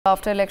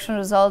After election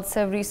results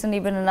have recently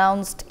been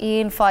announced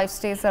in 5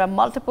 states, there are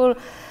multiple,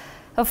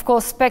 of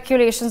course,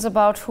 speculations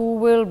about who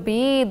will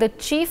be the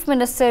chief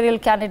ministerial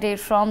candidate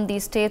from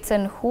these states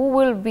and who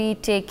will be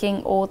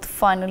taking oath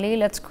finally.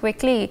 Let's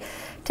quickly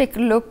take a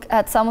look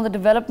at some of the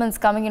developments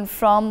coming in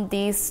from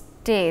these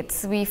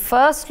states. We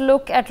first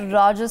look at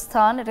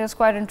Rajasthan. It is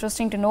quite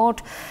interesting to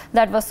note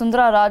that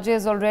Vasundhara Raje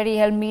has already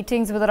held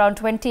meetings with around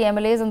 20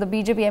 MLAs, and the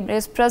BJP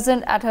MLAs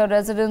present at her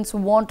residence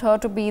want her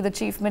to be the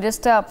chief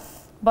minister.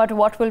 But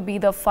what will be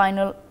the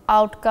final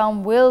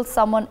outcome? Will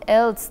someone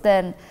else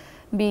then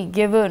be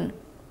given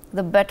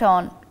the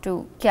baton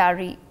to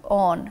carry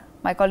on?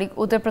 My colleague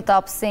Uday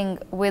Pratap Singh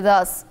with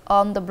us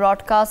on the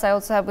broadcast. I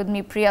also have with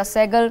me Priya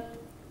Sehgal.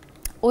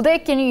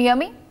 Uday, can you hear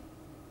me?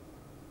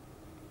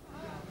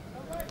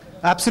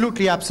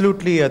 Absolutely,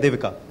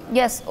 Devika.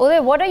 Yes,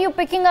 Uday, what are you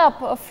picking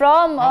up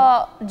from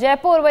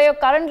Jaipur, where you're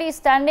currently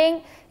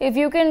standing? If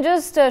you can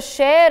just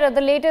share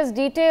the latest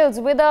details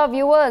with our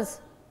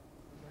viewers.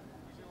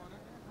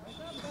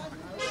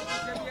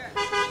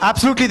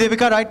 Absolutely,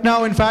 Devika. Right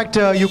now, in fact,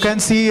 you can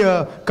see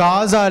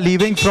cars are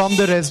leaving from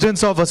the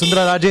residence of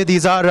Vasundhara Raje.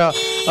 These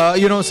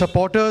are,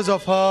 supporters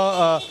of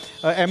her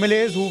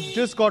MLAs who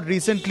just got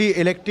recently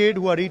elected,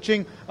 who are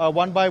reaching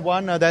one by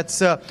one.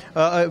 That's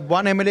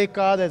one MLA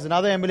car. There's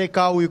another MLA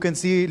car who you can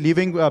see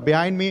leaving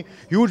behind me.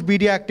 Huge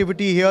media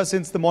activity here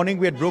since the morning.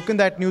 We had broken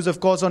that news,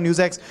 of course, on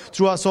NewsX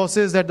through our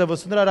sources that the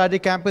Vasundhara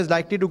Raje camp is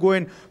likely to go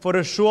in for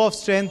a show of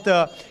strength,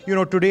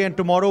 today and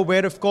tomorrow,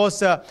 where, of course,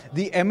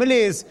 the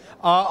MLAs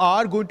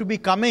are going to be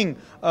coming,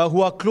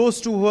 who are close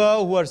to her,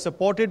 who are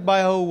supported by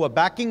her, who are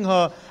backing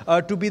her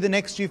to be the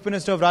next Chief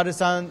Minister of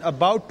Rajasthan.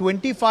 About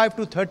 25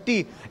 to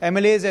 30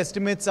 MLAs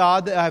estimates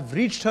have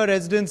reached her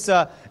residence,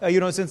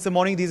 since the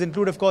morning. These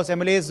include, of course,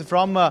 MLAs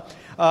from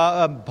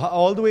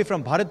all the way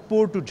from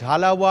Bharatpur to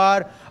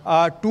Jhalawar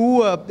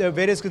to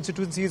various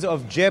constituencies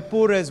of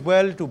Jaipur as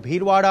well, to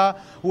Bhilwara,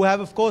 who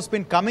have, of course,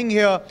 been coming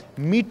here,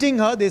 meeting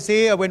her. They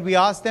say when we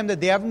ask them that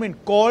they haven't been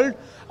called,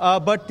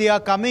 but they are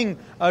coming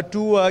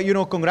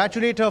to,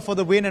 congratulate her for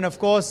the win and, of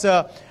course,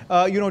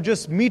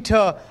 just meet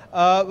her,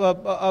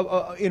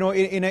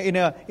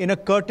 in a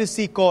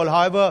courtesy call.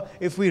 However,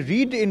 if we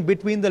read in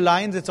between the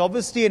lines, it's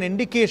obviously an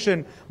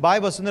indication by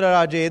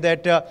Vasundhara Raje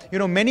that,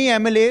 many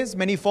MLAs,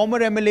 many former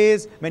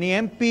MLAs, many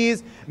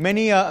MPs,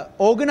 many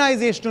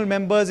organizational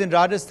members in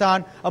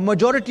Rajasthan, a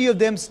majority of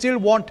them still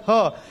want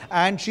her,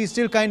 and she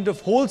still kind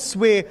of holds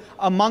sway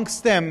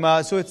amongst them.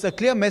 So it's a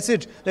clear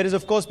message that is,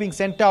 of course, being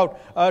sent out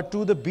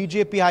to the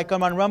BJP High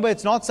Command. Remember,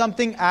 it's not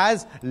something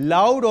as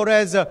loud or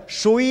as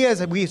showy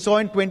as we saw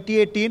in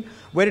 2018,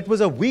 where it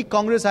was a weak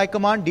Congress High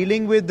Command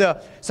dealing with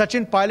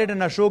Sachin Pilot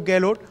and Ashok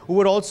Gehlot, who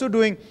were also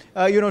doing,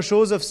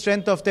 shows of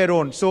strength of their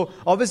own. So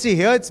obviously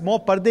here it's more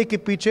parde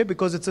ke piche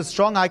because it's a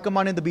strong High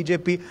Command in the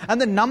BJP. And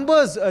the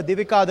numbers,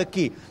 Devika, are the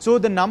key. So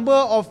the number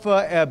of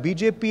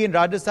BJP in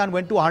Rajasthan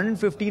went to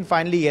 115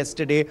 finally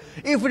yesterday.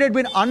 If it had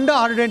been under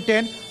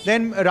 110,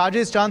 then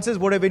Raje's chances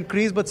would have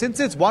increased. But since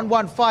it's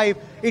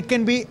 115, it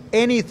can be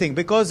anything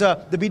because the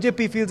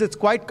BJP feels it's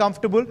quite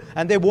comfortable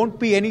and there won't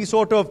be any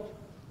sort of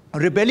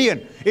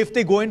rebellion if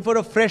they go in for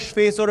a fresh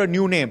face or a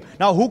new name.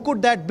 Now, who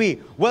could that be?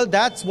 Well,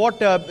 that's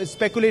what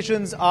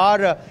speculations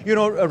are,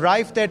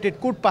 rife that it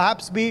could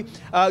perhaps be,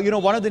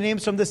 one of the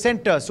names from the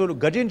center. So,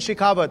 Gajin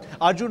Shekhawat,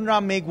 Arjun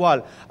Ram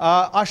Meghwal,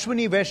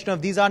 Ashwini Vaishnav,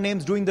 these are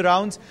names doing the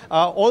rounds.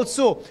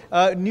 Also,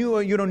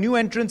 new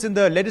entrants in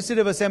the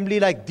Legislative Assembly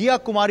like Diya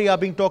Kumari are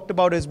being talked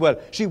about as well.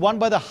 She won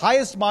by the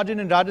highest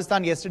margin in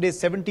Rajasthan yesterday,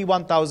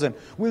 71,000.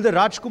 Will the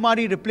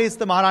Rajkumari replace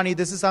the Maharani?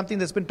 This is something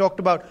that's been talked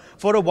about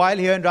for a while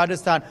here in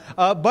Rajasthan.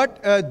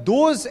 But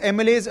those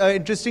MLAs,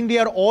 interestingly,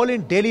 are all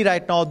in Delhi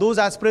right now. Those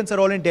aspirants are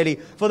all in Delhi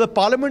for the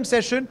parliament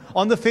session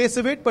on the face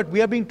of it. But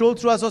we are being told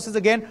through our sources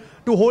again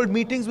to hold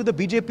meetings with the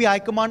BJP High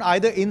Command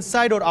either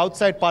inside or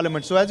outside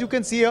parliament. So as you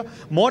can see here,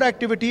 more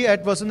activity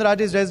at Vasundhara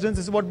Raje's residence.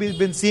 This is what we've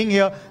been seeing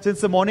here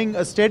since the morning.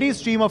 A steady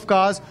stream of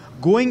cars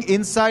going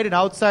inside and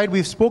outside.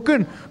 We've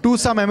spoken to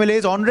some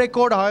MLAs on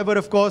record. However,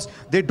 of course,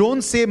 they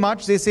don't say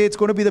much. They say it's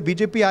going to be the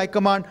BJP High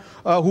Command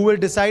who will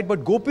decide.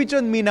 But Gopi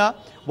Chand Meena,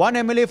 one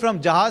MLA from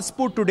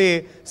Jahazpur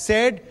today,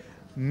 said,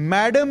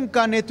 "Madam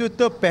का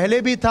नेतृत्व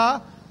पहले भी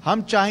था,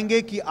 हम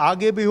चाहेंगे कि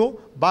आगे भी हो,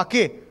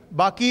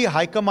 बाकी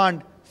High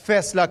Command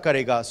फैसला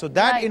करेगा." So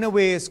that in a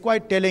way is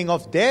quite telling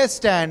of their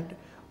stand.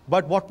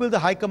 But what will the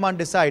High Command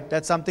decide?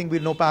 That's something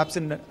we'll know perhaps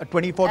in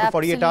 24 to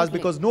 48 hours,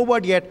 because no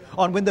word yet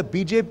on when the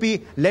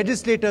BJP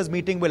legislators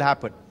meeting will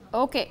happen.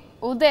 Okay,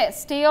 Uday,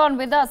 stay on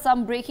with us.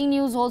 Some breaking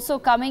news also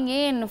coming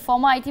in.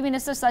 Former IT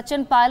Minister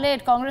Sachin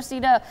Pilot, Congress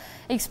leader,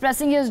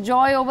 expressing his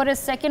joy over his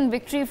second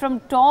victory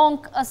from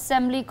Tonk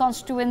Assembly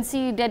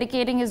constituency,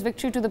 dedicating his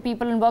victory to the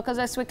people and workers.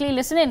 Let's quickly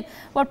listen in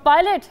what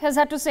Pilot has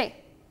had to say.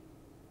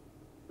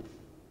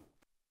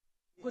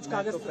 कुछ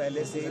कागज तो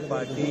पहले से ही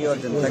party और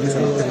जनता के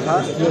समर्थक था।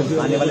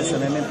 आने वाले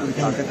समय में पूरी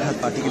ताकत के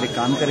साथ पार्टी के लिए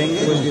काम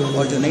करेंगे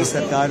और जो नई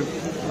सरकार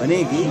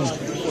बनेगी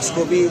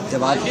उसको भी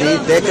जवाबदेही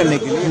तय करने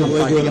के लिए हम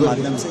पार्टी के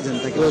माध्यम से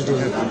जनता के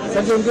लिए काम करेंगे।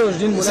 सर, जो उनके उस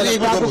दिन बोला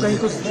आपको कहीं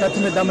कुछ तथ्य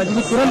में दम है,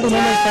 तुरंत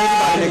उन्होंने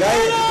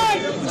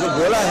जो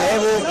बोला है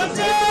वो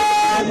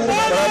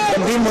बड़ा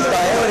गंभीर मुद्दा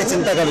है और ये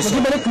चिंता का विषय।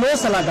 बड़े क्लोज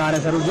सलाहकार है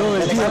सर, जो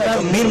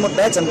गंभीर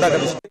मुद्दा है, चिंता का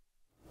विषय।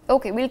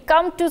 Okay, we'll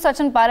come to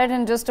Sachin Pilot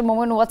in just a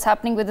moment, what's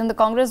happening within the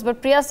Congress.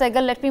 But Priya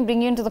Sehgal, let me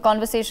bring you into the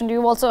conversation.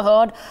 You've also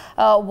heard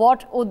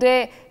what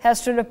Uday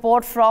has to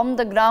report from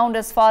the ground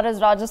as far as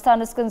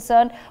Rajasthan is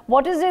concerned.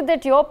 What is it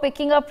that you're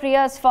picking up, Priya,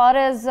 as far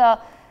as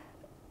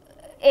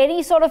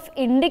any sort of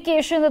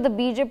indication that the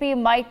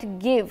BJP might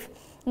give?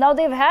 Now,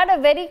 they've had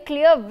a very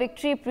clear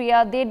victory,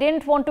 Priya. They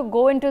didn't want to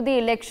go into the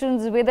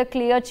elections with a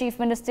clear chief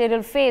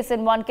ministerial face,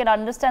 and one can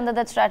understand that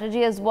that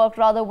strategy has worked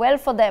rather well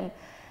for them.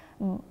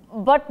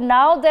 But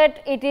now that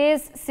it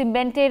is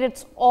cemented,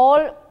 it's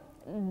all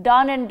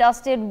done and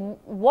dusted,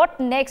 what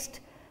next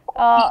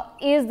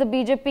is the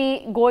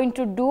BJP going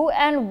to do,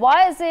 and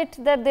why is it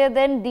that they're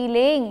then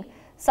delaying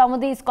some of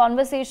these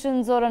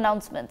conversations or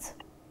announcements?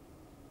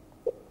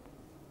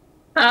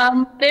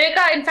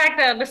 Devika, in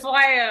fact, before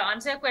I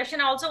answer your question,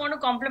 I also want to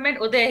compliment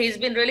Uday. He's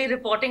been really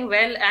reporting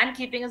well and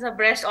keeping us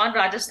abreast on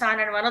Rajasthan,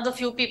 and one of the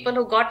few people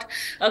who got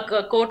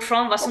a quote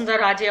from Vasundhara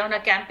Raje on a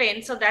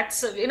campaign. So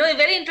that's,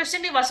 very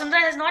interestingly,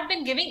 Vasundhara has not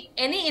been giving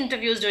any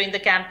interviews during the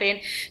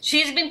campaign.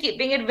 She's been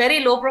keeping it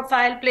very low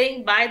profile,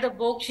 playing by the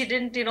book. She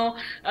didn't,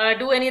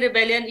 do any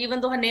rebellion,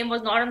 even though her name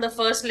was not on the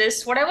first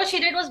list. Whatever she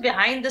did was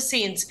behind the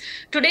scenes.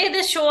 Today,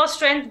 this show of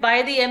strength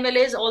by the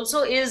MLAs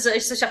also is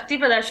it's a Shakti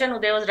Pradarshan.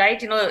 Uday was right,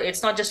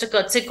 it's not just a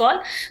curtsy call.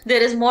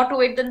 There is more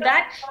to it than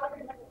that.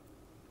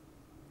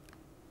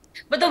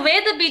 But the way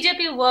the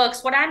BJP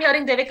works, what I'm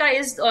hearing, Devika,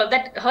 is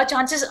that her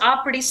chances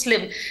are pretty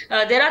slim.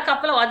 There are a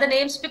couple of other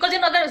names, because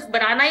अगर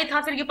बनाना ही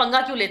था फिर ये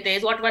पंगा क्यों लेते,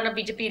 is what one of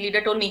BJP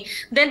leader told me.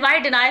 Then why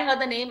deny her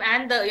the name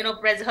and the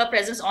her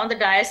presence on the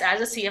dais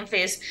as a CM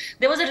face?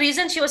 There was a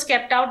reason she was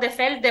kept out. They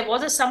felt there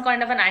was some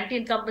kind of an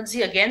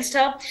anti-incumbency against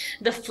her.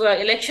 The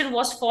election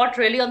was fought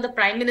really on the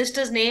Prime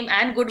Minister's name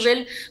and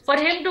goodwill. For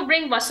him to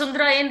bring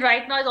Vasundhara in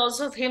right now is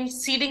also him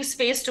ceding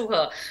space to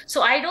her.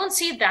 So I don't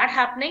see that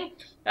happening.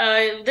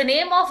 The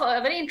name of a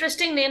very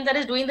interesting name that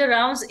is doing the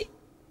rounds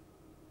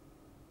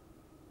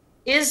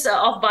is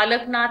of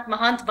Balaknath,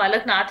 Mahant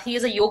Balaknath. He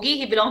is a yogi.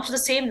 He belongs to the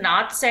same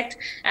Nath sect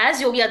as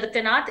Yogi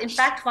Adityanath. In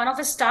fact, one of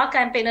his star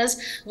campaigners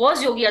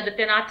was Yogi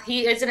Adityanath.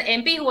 He is an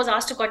MP who was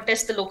asked to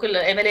contest the local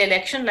MLA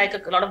election, like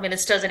a lot of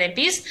ministers and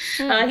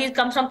MPs. He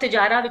comes from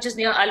Tijara, which is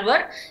near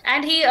Alwar,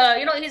 and he, he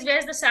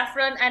wears the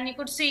saffron. And you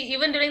could see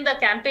even during the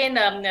campaign,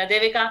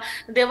 Devika,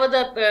 there were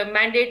the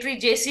mandatory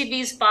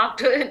JCBs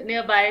parked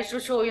nearby to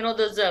show,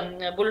 those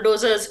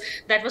bulldozers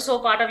that were so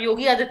part of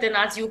Yogi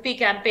Adityanath's UP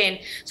campaign.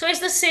 So it's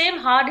the same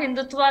hard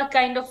Hindutva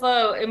kind of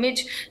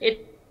image.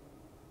 It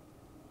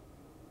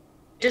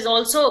is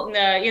also,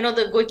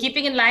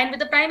 keeping in line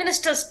with the Prime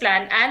Minister's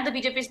plan and the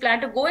BJP's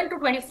plan to go into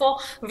 24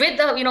 with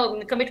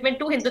the, commitment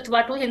to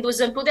Hindutva, to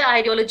Hinduism, to their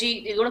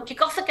ideology. They're going to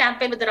kick off the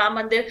campaign with the Ram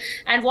Mandir.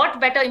 And what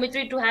better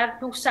imagery to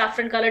have two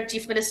saffron-colored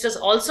chief ministers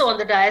also on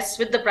the dais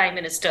with the Prime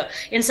Minister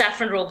in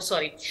saffron robes,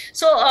 sorry.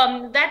 So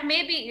that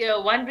may be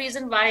one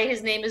reason why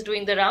his name is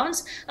doing the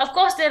rounds. Of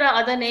course, there are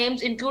other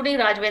names, including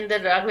Raghvendra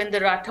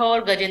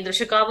Rathore, Gajendra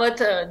Shekhawat.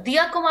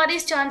 Diya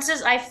Kumari's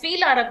chances, I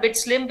feel, are a bit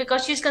slim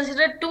because she's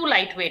considered too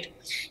lightweight.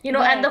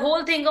 And the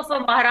whole thing of a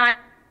Maharani,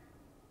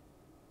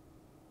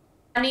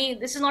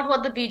 this is not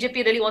what the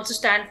BJP really wants to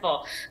stand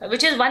for,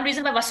 which is one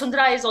reason why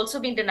Vasundhara is also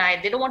being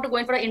denied. They don't want to go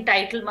in for an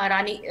entitled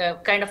Maharani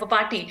kind of a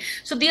party.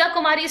 So Diya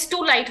Kumari is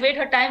too lightweight.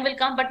 Her time will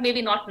come, but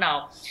maybe not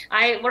now.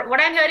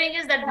 What I'm hearing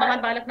is that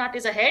Mahant Balaknath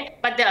is ahead,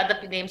 but there are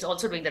other names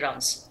also doing the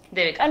rounds.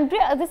 Devika. And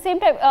at the same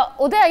time,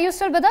 Uday, are you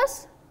still with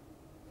us?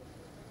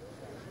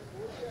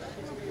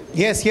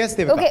 Yes,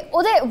 Devika. Okay,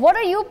 Uday, what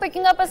are you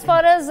picking up as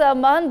far as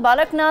Mahant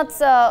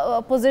Balaknath's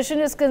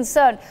position is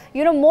concerned?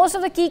 Most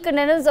of the key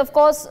contenders, of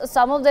course,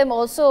 some of them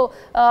also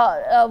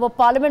were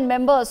parliament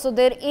members, so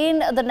they're in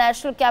the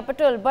national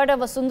capital. But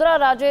Vasundhara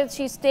Raje,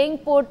 she's staying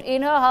put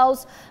in her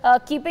house,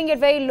 keeping it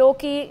very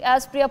low-key,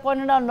 as Priya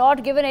pointed out,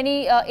 not given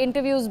any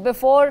interviews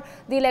before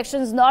the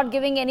elections, not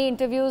giving any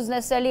interviews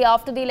necessarily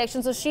after the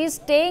election. So she's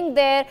staying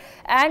there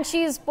and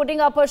she's putting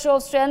up her show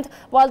of strength,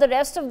 while the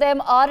rest of them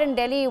are in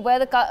Delhi, where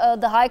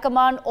the High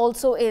Command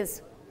also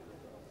is.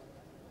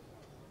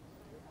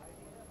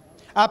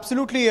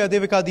 Absolutely,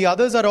 Devika. The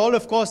others are all,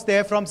 of course,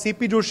 there, from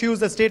CP Joshi, who's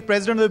the state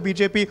president of the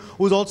BJP,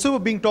 who's also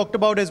being talked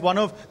about as one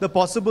of the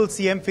possible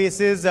CM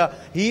faces.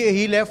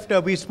 He left,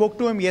 we spoke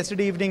to him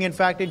yesterday evening, in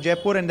fact, in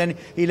Jaipur, and then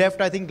he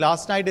left, I think,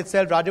 last night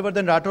itself.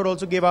 Rajavardhan Rathore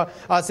also gave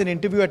us an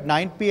interview at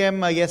 9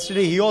 p.m.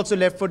 Yesterday. He also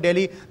left for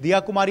Delhi.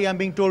 Diya Kumari, I'm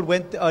being told,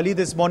 went early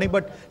this morning.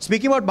 But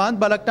speaking about Mahant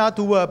Balaknath,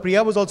 who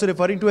Priya was also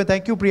referring to, and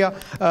thank you, Priya,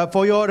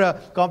 for your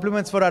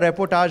compliments for our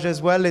reportage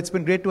as well. It's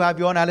been great to have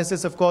your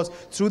analysis, of course,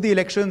 through the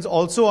elections,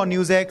 also on NewsX.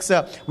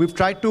 NewsX. We've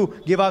tried to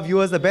give our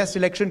viewers the best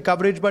election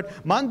coverage, but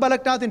Mahant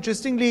Balaknath,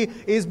 interestingly,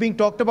 is being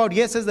talked about,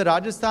 yes, as the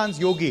Rajasthan's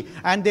Yogi.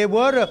 And there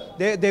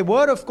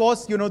were, of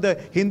course, you know, the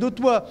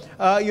Hindutva,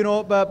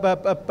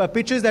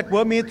 pitches that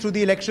were made through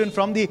the election,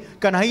 from the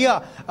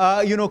Kanhaiya,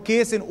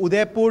 case in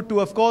Udaipur to,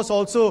 of course,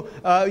 also,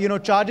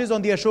 charges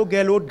on the Ashok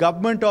Gehlot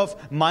government of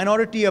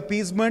minority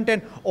appeasement.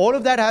 And all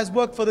of that has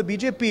worked for the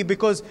BJP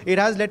because it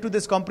has led to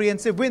this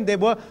comprehensive win. There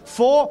were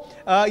 4,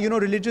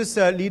 religious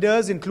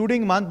leaders,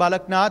 including Mahant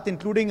Balaknath,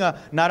 including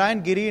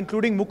Narayan Giri,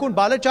 including Mukund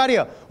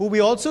Balacharya, who we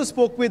also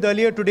spoke with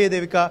earlier today,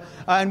 Devika.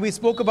 And we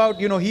spoke about,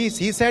 he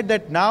said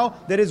that now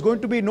there is going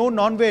to be no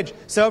non-veg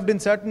served in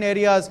certain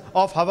areas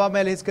of Hawa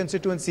Mahal, his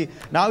constituency.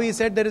 Now he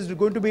said there is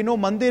going to be no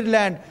mandir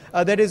land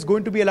that is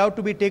going to be allowed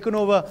to be taken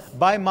over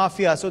by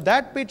mafia. So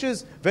that pitch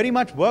is very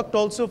much worked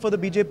also for the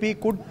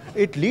BJP. Could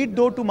it lead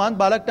though to Mahant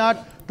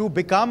Balaknath to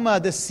become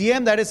the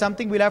CM? That is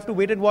something we'll have to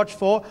wait and watch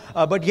for.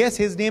 But yes,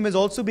 his name is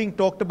also being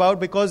talked about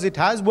because it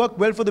has worked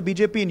well for the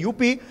BJP in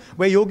UP,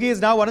 where Yogi is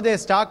now one of their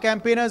star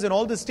campaigners in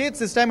all the states.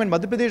 This time in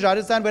Madhya Pradesh,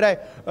 Rajasthan, where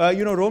I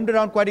roamed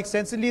around quite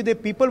extensively, the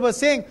people were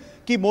saying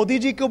कि मोदी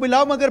जी को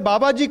बुलाओ मगर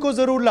बाबा जी को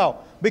जरूर लाओ,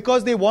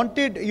 because they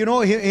wanted,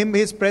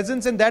 his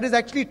presence, and that is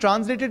actually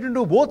translated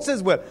into votes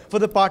as well for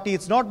the party.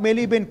 It's not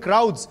merely been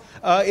crowds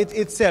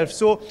itself.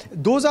 So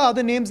those are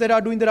other names that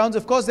are doing the rounds.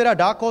 Of course, there are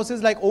dark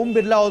horses like Om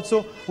Birla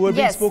also who are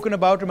being spoken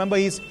about. Remember,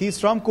 he's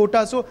from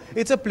Kota. So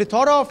it's a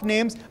plethora of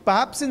names.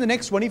 Perhaps in the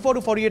next 24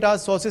 to 48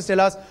 hours, sources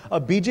tell us,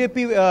 a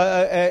BJP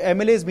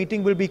MLA's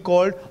meeting will be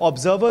called.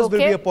 Observers will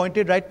be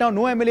appointed. Right now,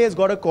 no MLA has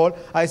got a call.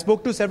 I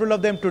spoke to several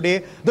of them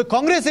today. The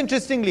Congress,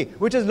 interestingly,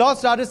 which has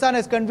lost Rajasthan,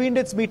 has convened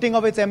its meeting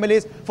of its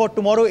MLAs for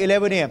tomorrow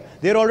 11 a.m.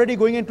 They're already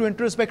going into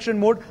introspection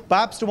mode.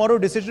 Perhaps tomorrow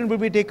decision will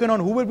be taken on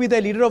who will be the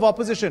leader of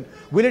opposition.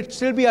 Will it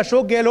still be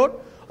Ashok Gehlot,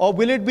 or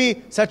will it be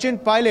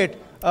Sachin Pilot,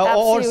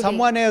 or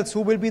someone else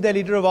who will be the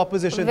leader of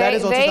opposition? That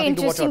is also something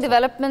to watch out for. Very interesting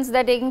developments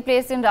that are taking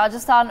place in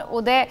Rajasthan.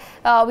 Uday,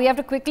 we have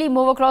to quickly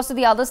move across to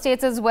the other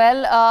states as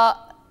well.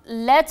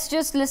 Let's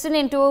just listen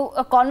into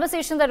a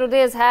conversation that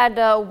Uday has had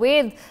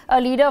with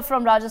a leader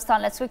from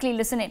Rajasthan. Let's quickly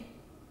listen in.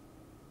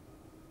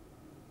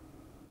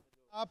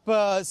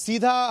 आप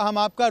सीधा हम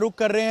आपका रुख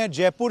कर रहे हैं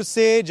जयपुर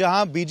से,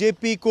 जहां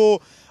बीजेपी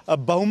को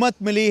बहुमत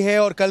मिली है,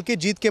 और कल की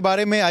जीत के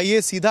बारे में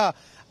आइए सीधा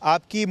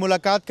आपकी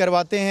मुलाकात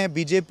करवाते हैं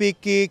बीजेपी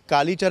के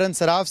कालीचरण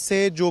सराफ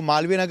से, जो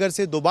मालवीय नगर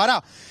से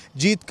दोबारा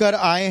जीत कर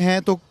आए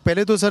हैं। तो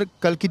पहले तो सर,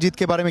 कल की जीत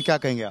के बारे में क्या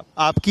कहेंगे आप,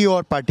 आपकी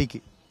और पार्टी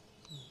की?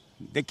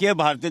 देखिए,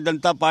 भारतीय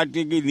जनता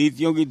पार्टी की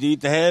नीतियों की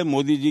जीत है,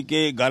 मोदी जी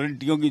के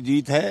गारंटियों की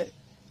जीत है,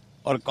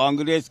 और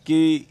कांग्रेस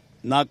की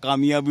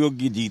नाकामयाबियों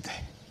की जीत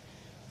है।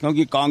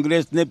 क्योंकि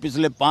कांग्रेस ने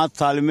पिछले 5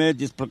 साल में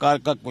जिस प्रकार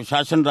का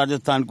कुशासन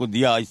राजस्थान को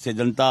दिया, इससे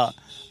जनता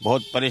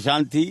बहुत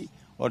परेशान थी,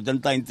 और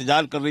जनता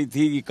इंतजार कर रही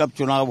थी कि कब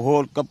चुनाव हो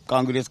और कब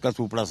कांग्रेस का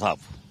सुपड़ा साफ।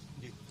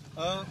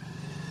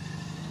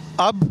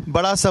 अब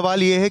बड़ा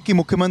सवाल ये है कि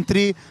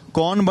मुख्यमंत्री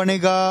कौन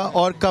बनेगा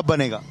और कब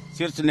बनेगा?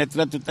 शीर्ष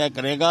नेतृत्व तय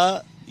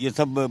करेगा, ये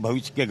सब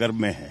भविष्य के गर्भ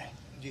में है।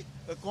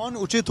 कौन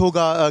उचित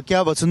होगा?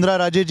 क्या वसुंधरा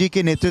राजे जी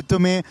के नेतृत्व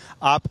में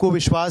आपको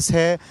विश्वास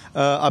है?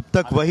 अब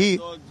तक वही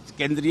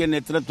केंद्रीय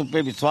नेतृत्व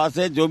पे विश्वास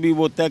है, जो भी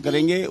वो तय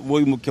करेंगे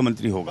वही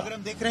मुख्यमंत्री होगा। अगर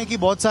हम देख रहे हैं कि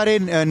बहुत सारे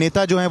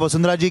नेता जो हैं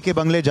वसुंधरा जी के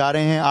बंगले जा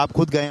रहे हैं, आप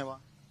खुद गए हैं वहाँ?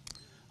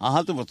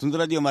 हाँ, तो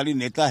वसुंधरा जी हमारी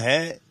नेता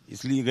है,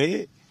 इसलिए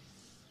गए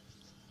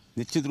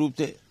निश्चित रूप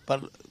से,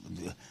 पर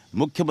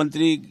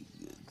मुख्यमंत्री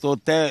तो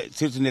तय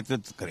शीर्ष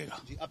नेतृत्व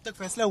करेगा। अब तक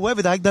फैसला हुआ है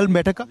विधायक दल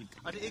बैठक का?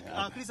 अच्छा, एक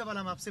आखिरी सवाल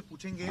हम आपसे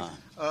पूछेंगे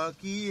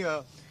कि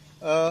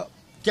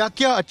क्या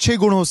क्या अच्छे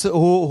गुण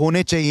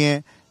होने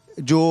चाहिए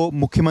जो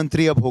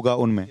मुख्यमंत्री अब होगा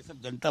उनमें? ये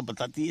सब जनता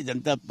बताती है,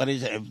 जनता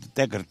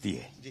तय करती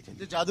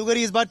है।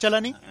 जादूगरी इस बार चला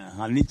नहीं?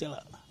 हाँ, नहीं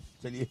चला।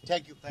 चलिए,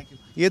 थैंक यू।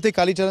 ये थे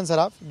कालीचरण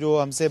सराफ जो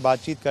हमसे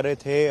बातचीत कर रहे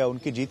थे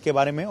उनकी जीत के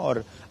बारे में,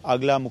 और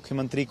अगला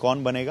मुख्यमंत्री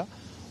कौन बनेगा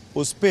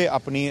उस पे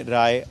अपनी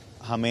राय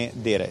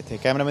हमें दे रहे थे।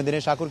 कैमरामैन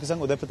दिनेश ठाकुर के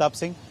संग उदय प्रताप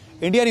सिंह,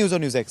 इंडिया न्यूज और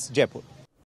न्यूज़ एक्स, जयपुर।